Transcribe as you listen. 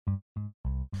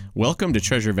Welcome to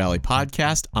Treasure Valley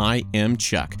Podcast. I am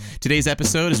Chuck. Today's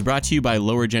episode is brought to you by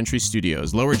Lower Gentry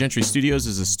Studios. Lower Gentry Studios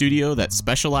is a studio that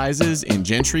specializes in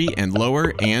gentry and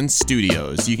lower and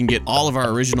studios. You can get all of our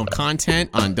original content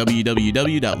on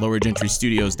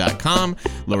www.lowergentrystudios.com.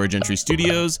 Lower Gentry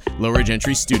Studios, Lower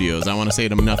Gentry Studios. I want to say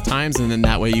it enough times, and then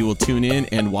that way you will tune in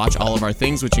and watch all of our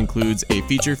things, which includes a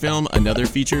feature film, another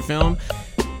feature film,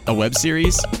 a web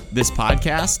series, this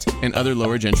podcast, and other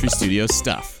Lower Gentry Studios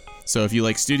stuff. So if you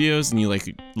like studios and you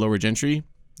like Lower Gentry,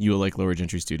 you will like Lower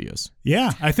Gentry Studios.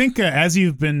 Yeah, I think as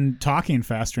you've been talking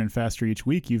faster and faster each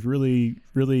week, you've really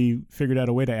figured out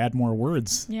a way to add more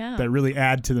words that really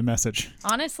add to the message.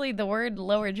 Honestly, the word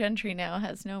lower gentry now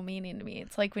has no meaning to me.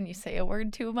 It's like when you say a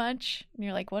word too much, and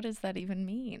you're like, what does that even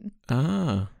mean?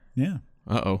 Ah. Yeah.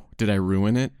 Uh-oh. Did I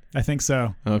ruin it? I think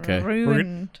so. Okay.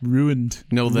 Ruined. Ruined.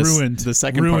 No, the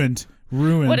second ruined. part.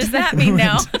 Ruined. What does that mean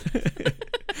now?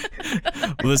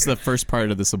 Well, this is the first part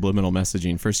of the subliminal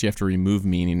messaging. First, you have to remove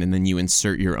meaning, and then you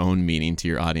insert your own meaning to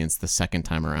your audience the second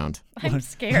time around. I'm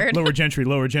scared. Lower gentry,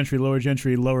 lower gentry, lower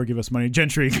gentry, lower, give us money.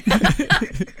 Gentry.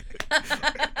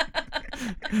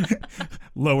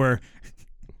 Lower,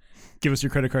 give us your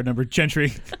credit card number.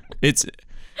 Gentry. It's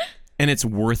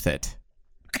worth it.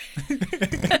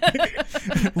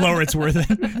 Lower, it's worth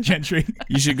it. Gentry.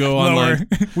 You should go online.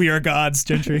 Lower, we are gods.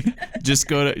 Gentry. Just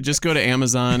go to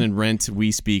Amazon and rent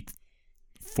We Speak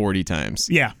 40 times.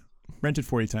 Yeah, rent it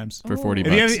 40 times for $40.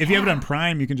 If you have it on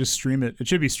Prime, you can just stream it. It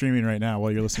should be streaming right now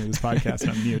while you're listening to this podcast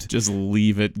on mute. Just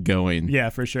leave it going. Yeah,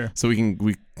 for sure. So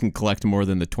we can collect more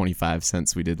than the 25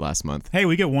 cents we did last month. Hey,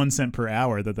 we get 1 cent per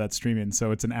hour that's streaming,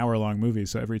 so it's an hour-long movie.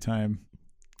 So every time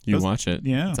you watch it,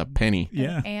 it's a penny.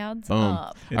 Yeah, it adds Boom.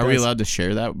 up. Are we allowed to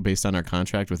share that based on our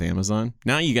contract with Amazon?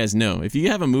 Now you guys know. If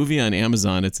you have a movie on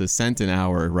Amazon, it's a cent an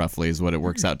hour roughly is what it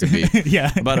works out to be.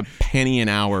 Yeah, about a penny an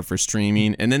hour for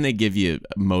streaming, and then they give you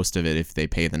most of it if they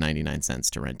pay the 99 cents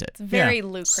to rent it. It's very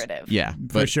lucrative. Yeah,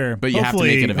 for sure. But you have to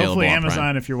make it available. Hopefully, on Amazon,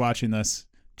 Prime. if you're watching this,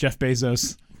 Jeff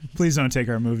Bezos, please don't take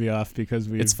our movie off because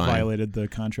we violated the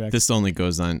contract. This only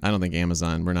goes on. I don't think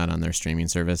Amazon. We're not on their streaming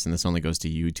service, and this only goes to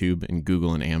YouTube. And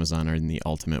Google and Amazon are in the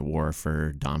ultimate war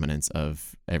for dominance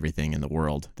of everything in the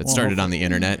world. That started on the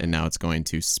internet, and now it's going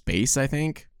to space, I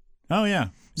think. Oh yeah.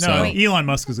 No, So- Elon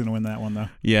Musk is going to win that one though.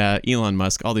 Yeah, Elon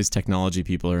Musk. All these technology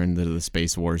people are into the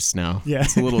space wars now. Yeah.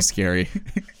 It's a little scary.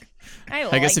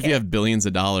 I guess if you have billions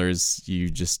of dollars, you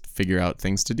just figure out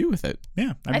things to do with it.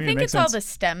 Yeah, I mean, think it it's makes all sense.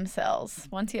 the stem cells.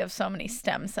 Once you have so many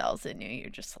stem cells in you, you're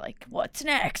just like, what's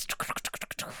next?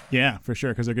 Yeah, for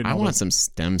sure. Because they're good. I want some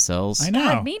stem cells. I know.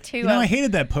 God, me too. You know, I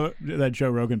hated that Joe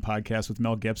Rogan podcast with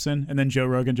Mel Gibson, and then Joe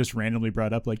Rogan just randomly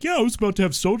brought up like, "Yeah, I was about to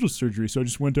have shoulder surgery, so I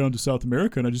just went down to South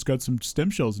America and I just got some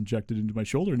stem cells injected into my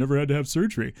shoulder. Never had to have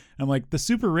surgery." I'm like, the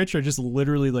super rich are just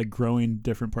literally like growing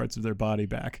different parts of their body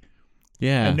back,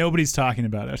 Yeah. and nobody's talking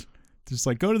about it. Just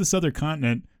like go to this other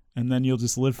continent, and then you'll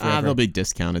just live forever. They'll be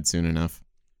discounted soon enough.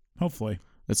 Hopefully.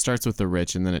 It starts with the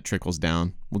rich and then it trickles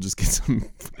down. We'll just get some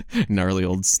gnarly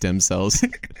old stem cells.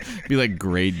 Be like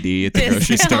grade D at the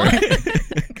grocery store.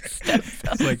 Stem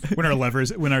cells. It's like when our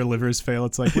livers fail,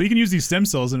 it's like, well, you can use these stem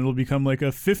cells and it'll become like a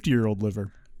 50-year-old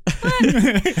liver.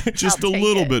 Just a I'll take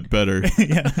little it. bit better.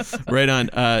 Yeah. Right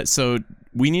on. So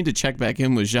we need to check back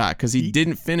in with Jacques because he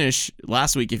didn't finish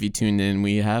last week. If you tuned in,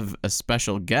 we have a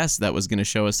special guest that was going to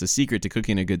show us the secret to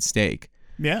cooking a good steak.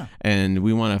 Yeah. And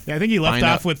we want to. Yeah, I think he left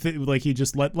off with like he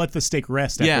just let the steak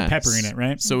rest after peppering it,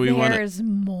 right? So we want. There's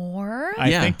more? I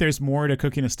think there's more to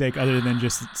cooking a steak other than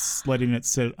just letting it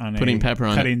sit on Putting pepper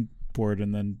on cutting board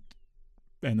and then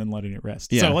letting it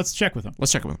rest. Yeah. So let's check with him.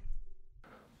 Let's check with him.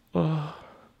 Oh,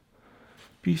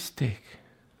 beefsteak.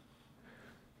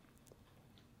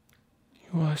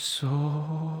 You are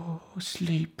so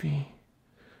sleepy.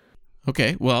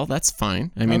 Okay, well that's fine.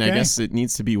 I mean, I Okay. guess it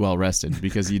needs to be well rested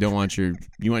because you want your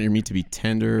meat to be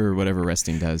tender or whatever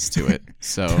resting does to it.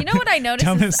 So You know what I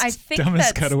noticed is I think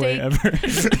dumbest that cutaway steak, ever.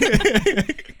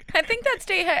 I think that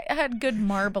steak had good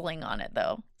marbling on it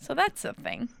though. So that's a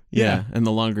thing. yeah, and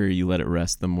the longer you let it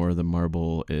rest, the more the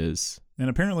marble is. And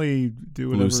apparently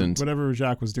do Loosened. whatever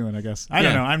Jacques was doing, I guess. I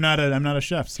don't know. I'm not a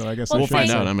chef, so I guess Well, We'll find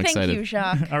thank- out. I'm excited. Thank you,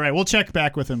 Jacques. All right, we'll check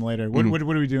back with him later. What are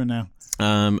we doing now?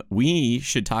 We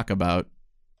should talk about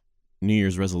New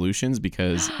Year's resolutions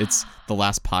because it's the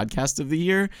last podcast of the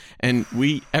year, and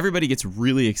everybody gets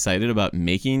really excited about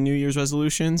making New Year's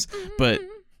resolutions, but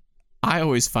I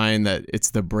always find that it's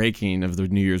the breaking of the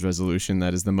New Year's resolution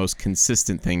that is the most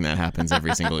consistent thing that happens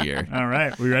every single year. All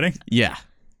right, we ready? Yeah.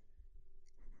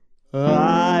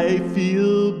 I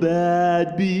feel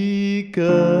bad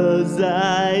because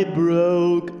I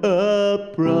broke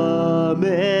a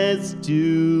promise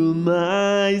to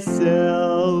myself.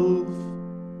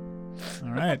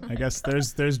 All right, I guess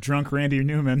there's drunk Randy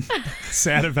Newman,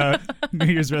 sad about New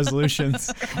Year's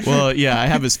resolutions. Well, yeah, I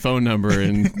have his phone number,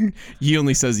 and he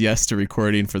only says yes to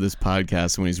recording for this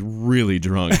podcast when he's really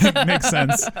drunk. Makes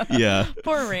sense. Yeah.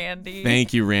 Poor Randy.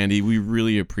 Thank you, Randy. We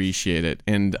really appreciate it.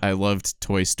 And I loved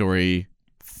Toy Story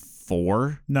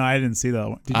 4. No, I didn't see that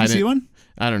one. Did you I see didn't- one?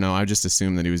 I don't know. I just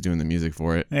assumed that he was doing the music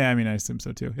for it. Yeah, I mean, I assume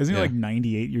so too. Isn't he Yeah. like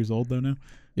 98 years old though now?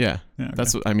 Yeah. Yeah, okay.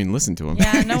 That's what I mean. Listen to him.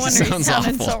 Yeah, no wonder he Sounds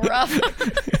sounded so awful. rough.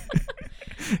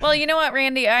 Well, you know what,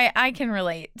 Randy, I can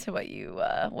relate to what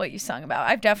you sung about.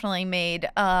 I've definitely made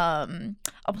a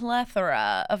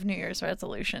plethora of New Year's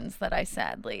resolutions that I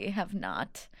sadly have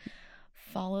not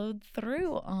followed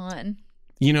through on.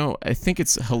 You know, I think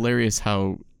it's hilarious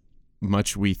how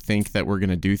much we think that we're going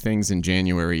to do things in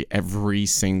January every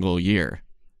single year.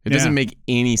 It Yeah. doesn't make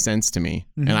any sense to me.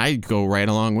 And I go right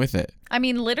along with it. I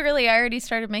mean, literally, I already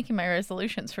started making my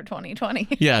resolutions for 2020.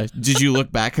 Yeah. Did you look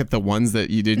back at the ones that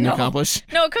you didn't No. accomplish?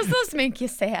 No, because those make you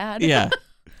sad. Yeah.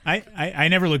 I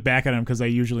never look back at them because I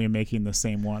usually am making the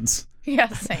same ones. Yeah,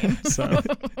 same. So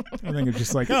I think it's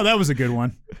just like, oh, that was a good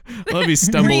one. Let me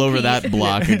stumble over Repeat. that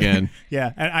block again.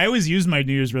 Yeah, and I always use my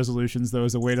New Year's resolutions though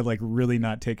as a way to like really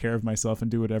not take care of myself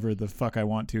and do whatever the fuck I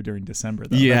want to during December.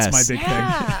 Though. Yes. That's my big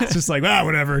Yeah. thing. It's just like,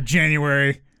 whatever,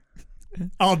 January.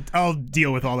 I'll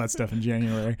deal with all that stuff in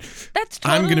January. That's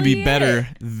totally I'm going to be it. better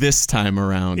this time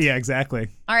around. Yeah, exactly.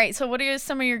 All right, so what are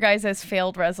some of your guys'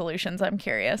 failed resolutions? I'm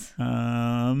curious. Do you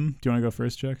want to go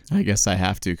first, Chuck? I guess I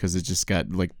have to because it just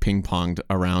got like ping ponged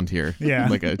around here. Yeah.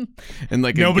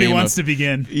 Nobody wants to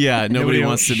begin. Yeah, nobody Nobody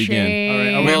wants to begin. Shame.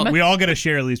 All right, Well- we all got to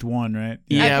share at least one, right?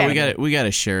 Yeah, Okay. we got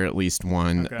to share at least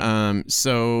one. Okay.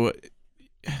 So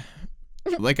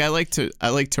like I like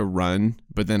to run,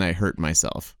 but then I hurt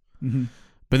myself. Mhm.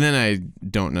 But then I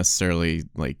don't necessarily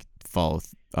like follow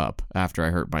up after I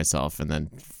hurt myself and then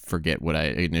forget what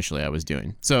I was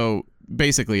doing. So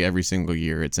basically every single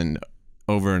year it's an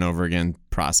over and over again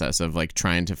process of like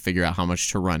trying to figure out how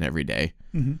much to run every day.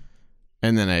 Mhm.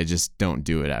 And then I just don't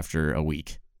do it after a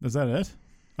week. Is that it?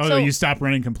 Oh, So- you stopped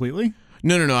running completely?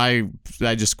 No. I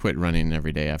just quit running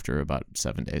every day after about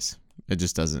 7 days. It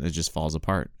just falls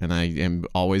apart. And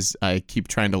I keep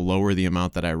trying to lower the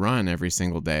amount that I run every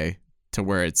single day to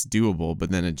where it's doable, but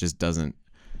then it just doesn't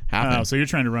happen. Oh, so you're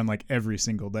trying to run like every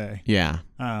single day. Yeah.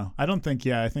 Oh, I don't think.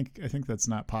 Yeah, I think that's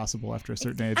not possible after a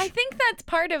certain age. I think that's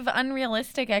part of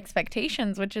unrealistic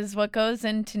expectations, which is what goes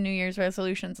into New Year's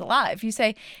resolutions a lot. If you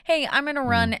say, hey, I'm going to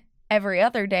run every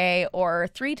other day or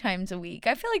 3 times a week,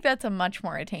 I feel like that's a much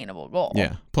more attainable goal.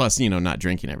 Yeah. Plus, not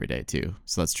drinking every day too.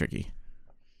 So that's tricky.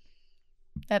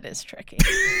 That is tricky.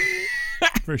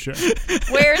 For sure.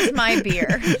 Where's my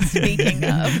beer? Speaking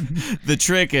of. The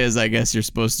trick is, I guess you're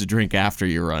supposed to drink after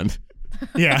you run.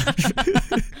 Yeah.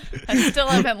 I still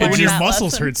haven't When learned your that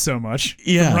muscles lesson. hurt so much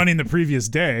Yeah. from running the previous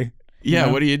day. Yeah.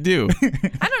 Yeah. What do you do?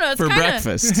 I don't know. It's for kinda,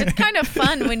 breakfast? It's kind of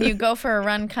fun when you go for a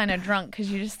run kind of drunk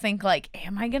because you just think like,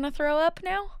 am I going to throw up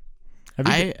now? Have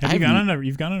you, I've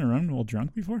you've gone on a run while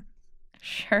drunk before?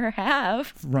 Sure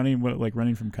have. Running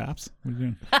from cops? What are you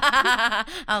doing?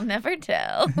 I'll never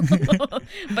tell.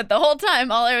 But the whole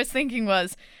time, all I was thinking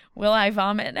was, will I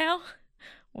vomit now?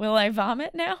 Will I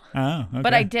vomit now? Oh, okay.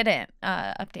 But I didn't.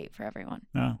 Update for everyone.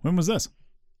 Oh, when was this?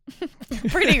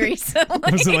 Pretty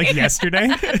recently. Was it like yesterday?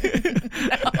 No.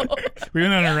 We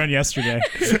went on a run yesterday.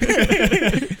 No,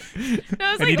 it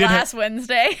was And you like did last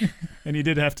Wednesday. And you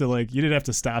did have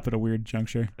to stop at a weird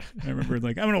juncture. I remember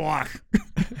like, I'm gonna walk.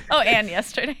 Oh, and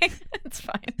yesterday. It's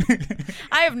fine.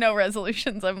 I have no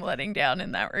resolutions I'm letting down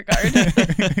in that regard.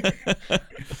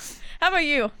 How about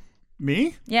you?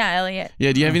 Me? Yeah, Elliot.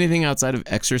 Yeah. Do you have anything outside of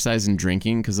exercise and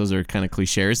drinking? Because those are kind of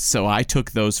cliches. So I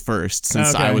took those first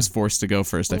since Okay. I was forced to go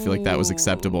first. I feel like that was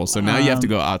acceptable. So now you have to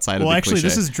go outside of Well, the actually, cliche.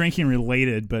 this is drinking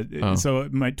related, but Oh. so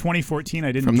my 2014,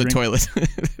 I didn't from the drink. toilet.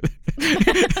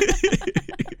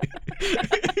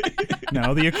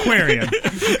 No, the aquarium.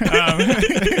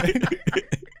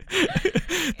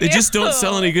 They just don't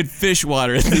sell any good fish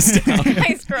water in this town.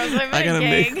 Nice, gross. I'm I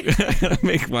gag. gotta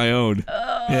make my own.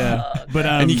 Yeah, but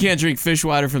And you can't drink fish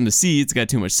water from the sea. It's got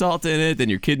too much salt in it. Then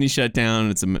your kidneys shut down.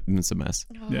 It's a mess.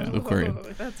 Yeah. Aquarium. Oh,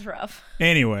 that's rough.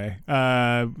 Anyway,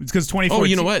 it's because 2014. Oh,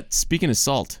 you know what? Speaking of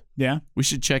salt, Yeah. we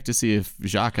should check to see if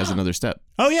Jacques has another step.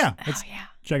 Oh yeah. Oh, Let's yeah.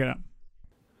 check it out.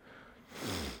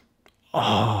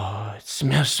 Oh, it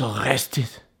smells so rested.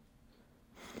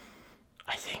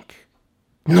 I think.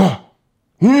 No,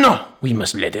 we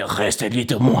must let it rest a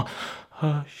little more.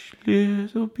 Hush,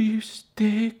 little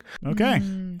beefsteak. Okay.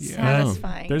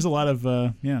 Satisfying. There's a lot of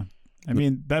yeah. I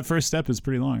mean, that first step is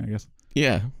pretty long, I guess.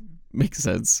 Yeah, makes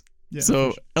sense. Yeah,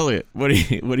 So, Elliot, what are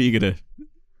you gonna?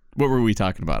 What were we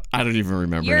talking about? I don't even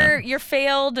remember now. Your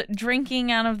failed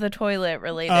drinking out of the toilet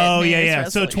related. Oh New Year's yeah.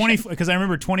 So resolution. because I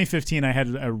remember 2015, I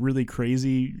had a really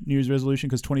crazy New Year's resolution.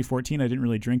 Because 2014, I didn't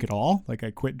really drink at all. Like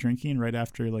I quit drinking right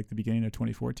after like the beginning of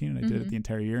 2014, and I did it the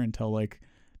entire year until like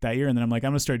that year. And then I'm like,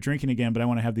 I'm gonna start drinking again, but I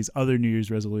want to have these other New Year's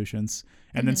resolutions.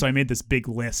 And then so I made this big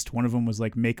list. One of them was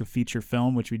like make a feature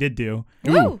film, which we did do.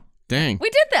 Woo! Dang. We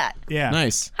did that. Yeah.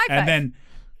 Nice. High five. And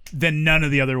then none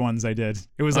of the other ones I did.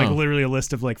 It was like literally a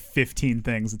list of like 15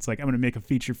 things. It's like, I'm going to make a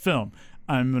feature film.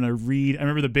 I'm going to read. I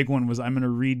remember the big one was I'm going to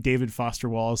read David Foster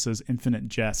Wallace's Infinite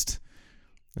Jest.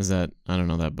 Is that? I don't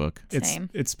know that book. Same.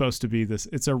 It's supposed to be this.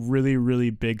 It's a really,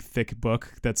 really big, thick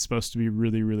book that's supposed to be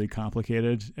really, really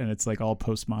complicated. And it's like all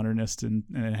postmodernist and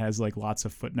it has like lots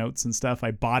of footnotes and stuff.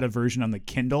 I bought a version on the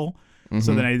Kindle.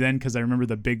 So then because I remember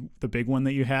the big one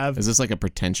that you have. Is this like a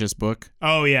pretentious book?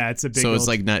 Oh yeah, it's a big. So it's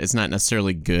like it's not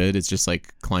necessarily good. It's just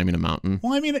like climbing a mountain.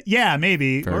 Well, I mean, yeah,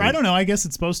 maybe, or I don't know. I guess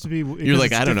it's supposed to be. You're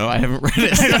like, I don't know. I haven't read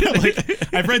it. I don't know,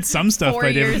 like, I've read some stuff 4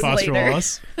 by David years Foster later.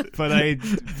 Wallace, but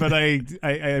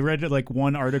I read like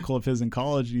one article of his in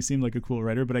college, and he seemed like a cool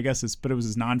writer. But I guess it was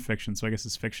his nonfiction, so I guess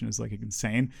his fiction is like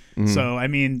insane. So I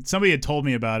mean, somebody had told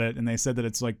me about it, and they said that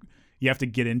it's like you have to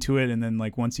get into it, and then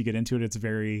like once you get into it, it's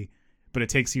very. But it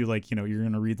takes you like, you're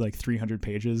going to read like 300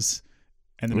 pages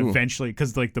and then eventually,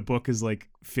 because like the book is like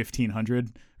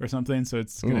 1,500 or something. So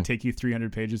it's going to take you 300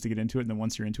 pages to get into it. And then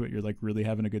once you're into it, you're like really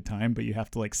having a good time, but you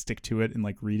have to like stick to it and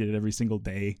like read it every single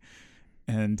day.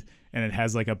 And it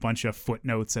has like a bunch of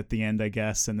footnotes at the end, I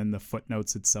guess. And then the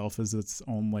footnotes itself is its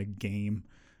own like game.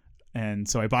 And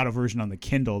so I bought a version on the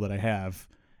Kindle that I have.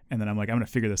 And then I'm like, I'm going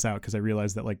to figure this out because I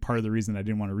realized that like part of the reason I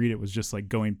didn't want to read it was just like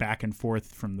going back and forth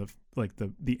from the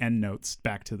end notes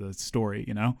back to the story,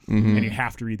 and you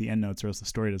have to read the end notes or else the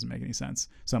story doesn't make any sense.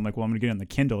 So I'm like, well, I'm going to get it on the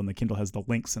Kindle, and the Kindle has the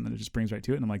links and then it just brings right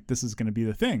to it. And I'm like, this is going to be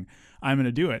the thing. I'm going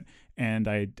to do it. And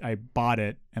I bought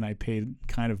it and I paid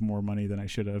kind of more money than I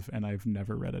should have. And I've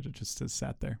never read it. It just has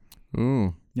sat there.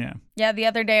 Ooh. Yeah. Yeah, the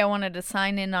other day I wanted to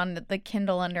sign in on the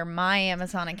Kindle under my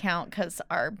Amazon account because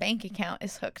our bank account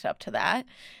is hooked up to that.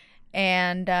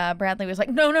 And Bradley was like,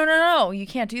 no, you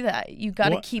can't do that. You got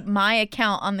to keep my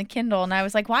account on the Kindle. And I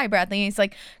was like, why, Bradley? And he's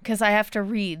like, because I have to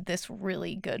read this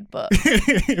really good book.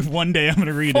 One day I'm going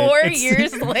to read 4 it.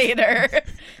 years later,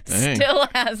 Dang. still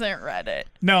hasn't read it.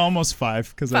 No, almost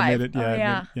 5 because I made it. Yeah. Oh,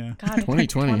 yeah. Yeah. God, 2020.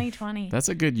 2020. That's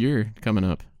a good year coming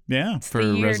up Yeah. for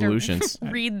the year to resolutions.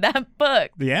 read that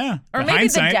book. Yeah. Or The maybe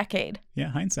hindsight. the decade. Yeah,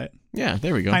 hindsight. Yeah,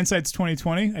 there we go. Hindsight's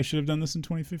 2020. I should have done this in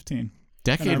 2015.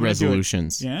 Decade I'm gonna do it.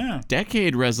 resolutions. Yeah.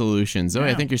 Decade resolutions. Oh, I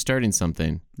Yeah. think you're starting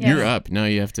something. Yeah. You're up. Now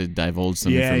you have to divulge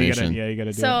some You information.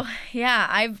 gotta do So, it. yeah,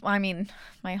 I mean,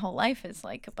 my whole life is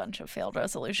like a bunch of failed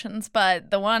resolutions, but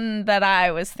the one that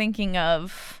I was thinking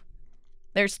of,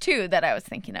 there's 2 that I was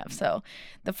thinking of. So,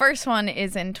 the first one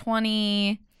is in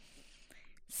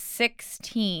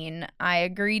 2016, I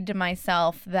agreed to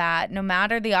myself that no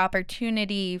matter the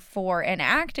opportunity for an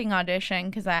acting audition,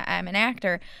 because I'm an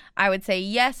actor, I would say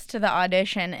yes to the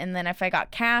audition. And then if I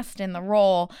got cast in the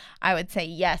role, I would say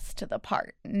yes to the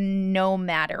part, no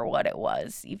matter what it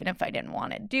was. Even if I didn't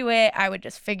want to do it, I would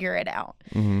just figure it out.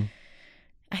 Mm-hmm.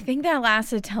 I think that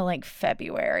lasted till like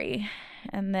February.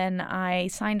 And then I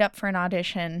signed up for an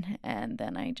audition, and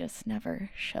then I just never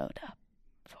showed up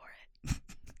for it.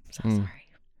 So sorry.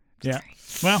 Yeah.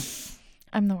 Sorry. Well,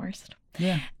 I'm the worst.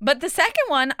 yeah. But the second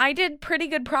one, I did pretty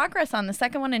good progress on. The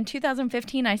second one in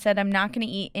 2015, I said I'm not going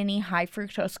to eat any high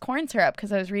fructose corn syrup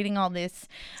because I was reading all this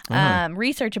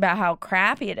research about how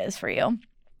crappy it is for you.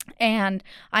 And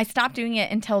I stopped doing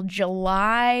it until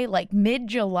July, like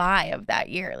mid-July of that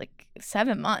year, like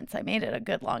 7 months. I made it a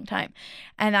good long time.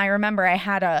 And I remember I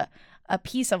had a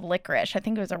piece of licorice. I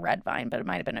think it was a red vine, but it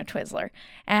might have been a Twizzler.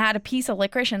 And I had a piece of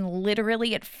licorice, and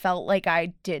literally it felt like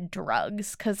I did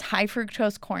drugs because high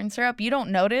fructose corn syrup, you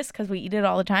don't notice because we eat it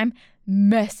all the time,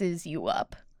 messes you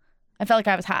up. I felt like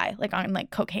I was high, like on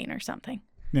like cocaine or something.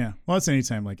 Yeah. Well, it's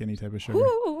anytime, like any type of sugar,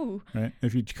 Ooh. right?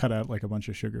 If you cut out like a bunch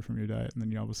of sugar from your diet and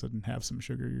then you all of a sudden have some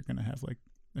sugar, you're going to have like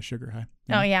a sugar high.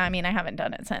 Oh, yeah. I mean, I haven't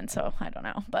done it since, so I don't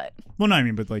know. But Well, no, I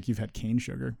mean, but like you've had cane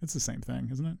sugar. It's the same thing,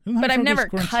 isn't it? Isn't But high I've fructose never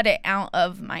corn- cut it out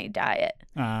of my diet.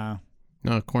 No,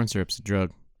 corn syrup's a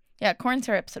drug. Yeah, corn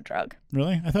syrup's a drug.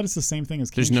 Really? I thought it's the same thing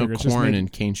as cane There's no sugar. It's just corn made- in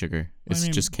cane sugar. It's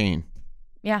mean- just cane.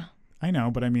 Yeah. I know,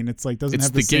 but I mean, it's like doesn't It's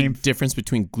have the the same. difference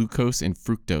between glucose and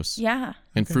fructose. Yeah.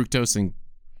 And Okay. fructose and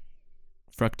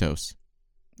fructose.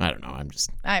 I don't know. I'm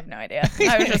just I have no idea.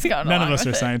 I was just going None along of us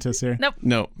with are it. scientists here. Nope.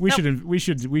 no. We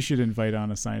should invite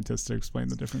on a scientist to explain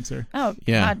the difference here. Oh,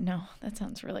 Yeah. God, no. That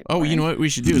sounds really Oh, boring. you know what we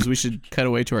should do is we should cut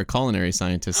away to our culinary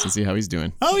scientist and see how he's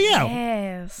doing. Oh yeah.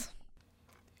 Yes.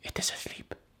 It is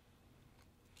asleep.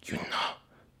 You know,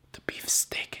 the beef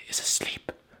steak is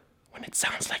asleep when it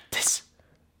sounds like this.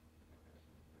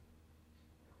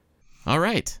 All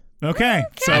right. Okay.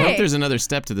 So I Okay. hope there's another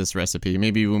step to this recipe.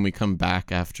 Maybe when we come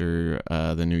back after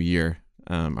the new year,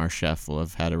 our chef will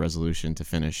have had a resolution to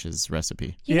finish his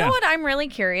recipe. You Yeah. know what I'm really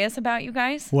curious about, you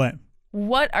guys? What?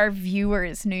 What our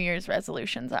viewers' New Year's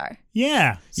resolutions are.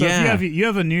 Yeah. So Yeah. if you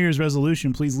have a New Year's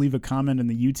resolution, please leave a comment in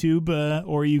the YouTube,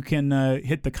 or you can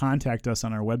hit the contact us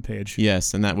on our webpage.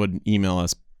 Yes, and that would email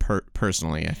us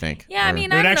personally, I think. Yeah, I Or-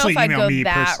 mean, It would I don't know actually if I'd email go me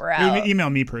that route. Email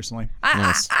me personally.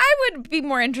 Nice. I would be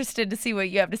more interested to see what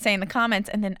you have to say in the comments,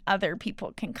 and then other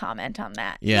people can comment on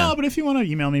that. yeah. No, but if you want to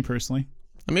email me personally,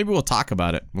 Maybe we'll talk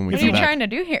about it when we What are come you back. trying to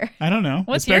do here? I don't know.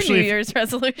 What's Especially your New if- Year's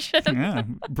resolution? Yeah,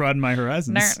 broaden my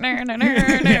horizons. Ner, ner, ner,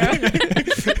 ner, ner.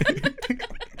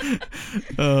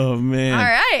 Oh man. All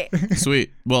right.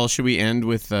 Sweet. Well, should we end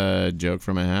with a joke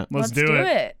from a hat? Let's do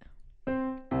it.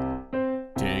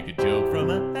 Take a joke from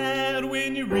a hat.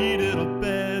 When you read it, I'll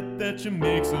bet that you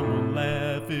make someone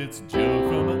laugh. It's a joke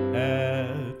from a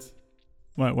hat.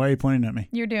 What? Why are you pointing at me?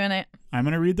 You're doing it. I'm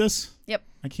gonna read this. Yep.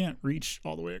 I can't reach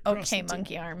all the way across. Okay, the table.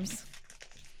 monkey arms.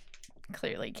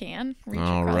 Clearly can reach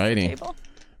Alrighty. across the table.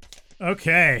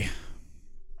 Okay.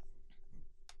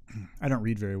 I don't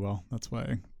read very well. That's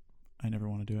why I never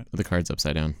want to do it. The card's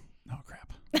upside down. Oh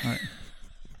crap! All right.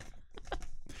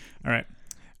 All right.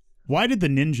 Why did the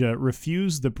ninja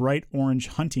refuse the bright orange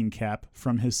hunting cap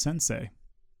from his sensei?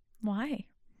 Why?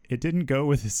 It didn't go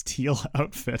with his teal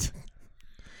outfit.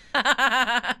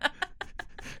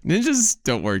 Ninjas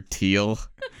don't wear teal.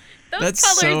 Those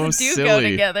That's colors so do go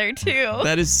silly. together too.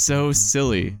 That is so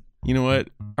silly. You know what?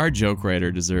 Our joke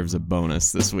writer deserves a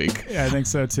bonus this week. Yeah, I think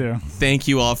so too. Thank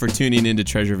you all for tuning into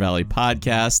Treasure Valley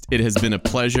Podcast. It has been a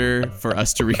pleasure for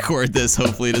us to record this.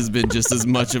 Hopefully it has been just as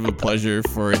much of a pleasure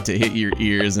for it to hit your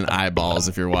ears and eyeballs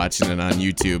if you're watching it on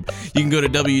YouTube. You can go to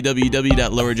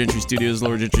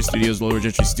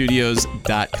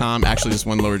lowergentrystudios.com. Actually, just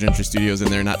one Lower Gentry Studios in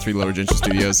there, not 3 Lower Gentry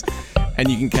Studios. And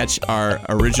you can catch our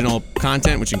original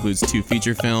content, which includes 2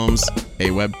 feature films, a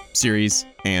web series,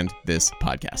 and this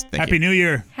podcast. Thank you. Happy New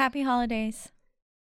Year. Happy holidays.